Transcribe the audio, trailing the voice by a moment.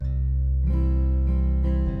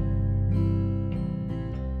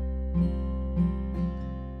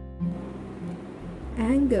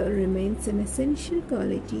Anger remains an essential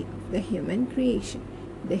quality of the human creation.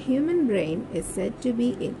 The human brain is said to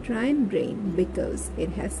be a triune brain because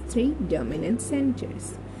it has three dominant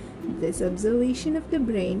centers. This observation of the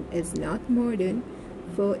brain is not modern,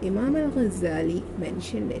 for Imam al-Ghazali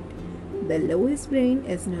mentioned it. The lowest brain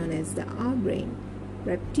is known as the R brain,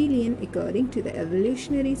 reptilian according to the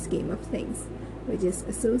evolutionary scheme of things, which is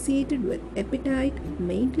associated with appetite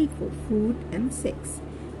mainly for food and sex.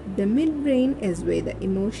 The midbrain is where the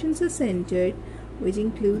emotions are centered, which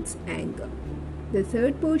includes anger. The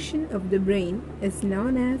third portion of the brain is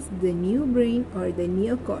known as the new brain or the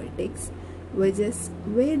neocortex, which is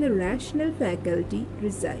where the rational faculty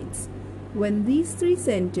resides. When these three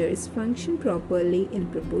centers function properly in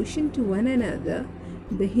proportion to one another,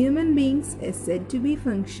 the human beings is said to be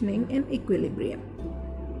functioning in equilibrium.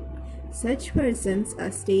 Such persons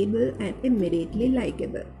are stable and immediately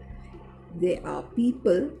likable. They are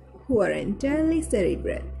people who are entirely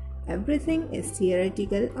cerebral. Everything is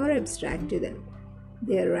theoretical or abstract to them.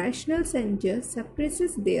 Their rational center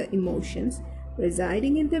suppresses their emotions,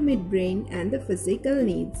 residing in the midbrain, and the physical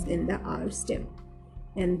needs in the R stem.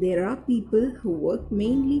 And there are people who work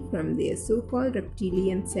mainly from their so-called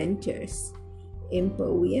reptilian centers,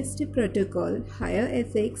 impervious to protocol, higher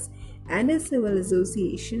ethics, and a civil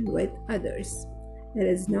association with others. It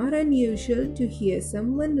is not unusual to hear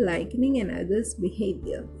someone likening another's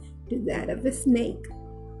behavior to that of a snake,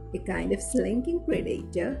 a kind of slinking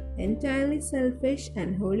predator, entirely selfish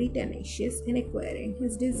and wholly tenacious in acquiring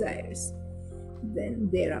his desires. Then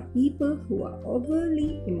there are people who are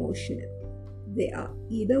overly emotional. They are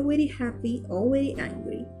either very happy or very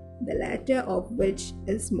angry, the latter of which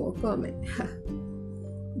is more common.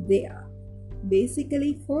 There are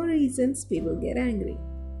basically four reasons people get angry.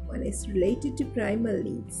 One is related to primal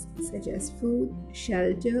needs, such as food,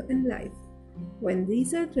 shelter, and life. When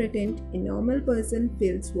these are threatened, a normal person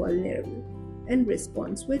feels vulnerable and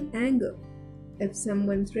responds with anger. If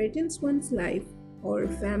someone threatens one's life or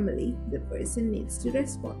family, the person needs to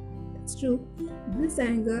respond. That's true. This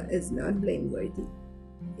anger is not blameworthy.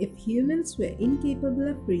 If humans were incapable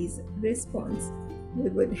of response, we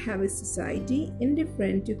would have a society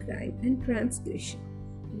indifferent to crime and transgression.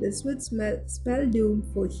 This would spell doom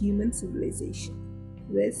for human civilization.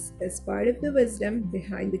 This is part of the wisdom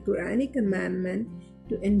behind the Quranic commandment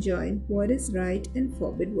to enjoin what is right and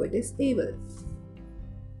forbid what is evil.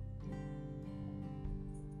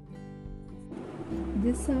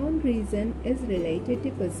 This sound reason is related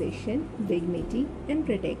to possession, dignity, and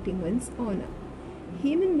protecting one's honor.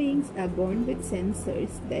 Human beings are born with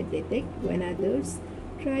sensors that detect when others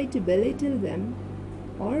try to belittle them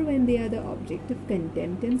or when they are the object of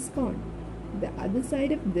contempt and scorn. The other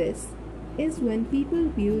side of this is when people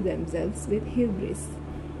view themselves with hubris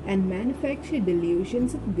and manufacture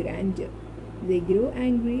delusions of grandeur. They grow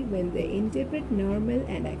angry when they interpret normal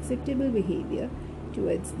and acceptable behavior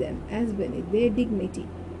towards them as beneath their dignity.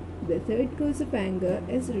 The third cause of anger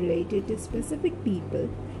is related to specific people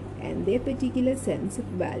and their particular sense of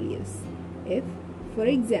values. If, for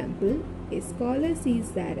example, a scholar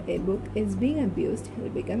sees that a book is being abused, he will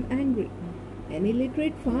become angry. An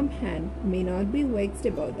illiterate farmhand may not be vexed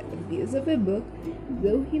about the abuse of a book,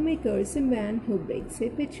 though he may curse a man who breaks a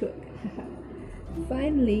pitchfork.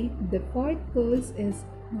 Finally, the fourth cause is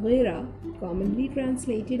ghira, commonly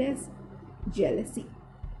translated as jealousy.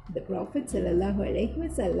 The Prophet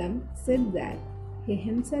ﷺ said that he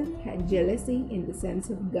himself had jealousy in the sense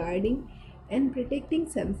of guarding and protecting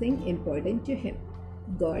something important to him.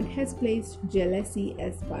 God has placed jealousy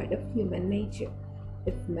as part of human nature.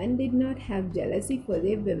 If men did not have jealousy for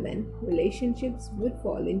their women, relationships would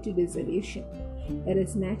fall into dissolution. It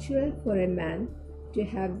is natural for a man to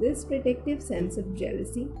have this protective sense of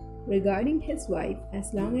jealousy regarding his wife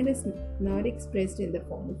as long as it is not expressed in the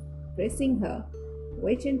form of pressing her,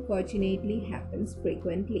 which unfortunately happens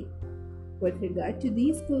frequently. With regard to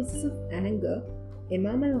these causes of anger,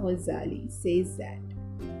 Imam al-Ghazali says that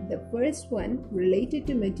the first one, related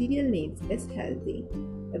to material needs, is healthy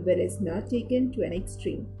if it is not taken to an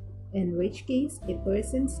extreme, in which case a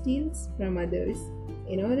person steals from others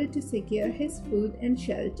in order to secure his food and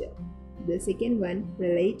shelter. The second one,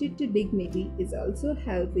 related to dignity, is also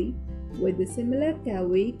healthy with the similar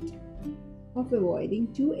caveat of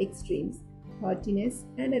avoiding two extremes, haughtiness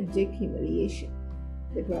and abject humiliation.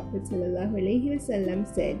 The Prophet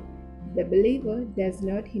ﷺ said, "The believer does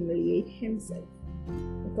not humiliate himself."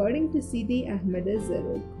 According to Sidi Ahmad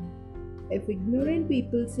al-Zarruq, if ignorant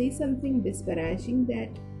people say something disparaging that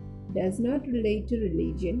does not relate to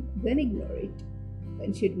religion, then ignore it.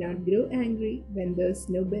 One should not grow angry when there is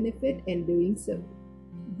no benefit in doing so.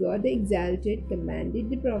 God the Exalted commanded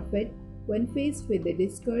the Prophet, when faced with the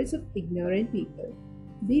discourse of ignorant people.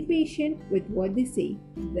 Be patient with what they say,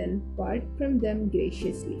 then part from them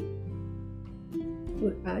graciously.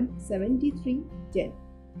 Quran 73:10.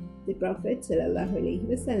 The Prophet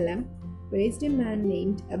ﷺ praised a man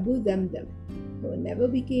named Abu Damdam, who never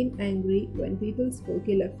became angry when people spoke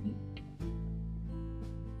ill of him.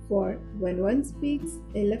 For when one speaks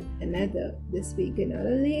ill of another, the speaker not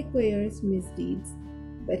only acquires misdeeds,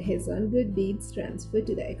 but his own good deeds transfer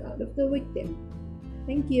to the account of the victim.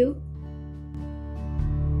 Thank you.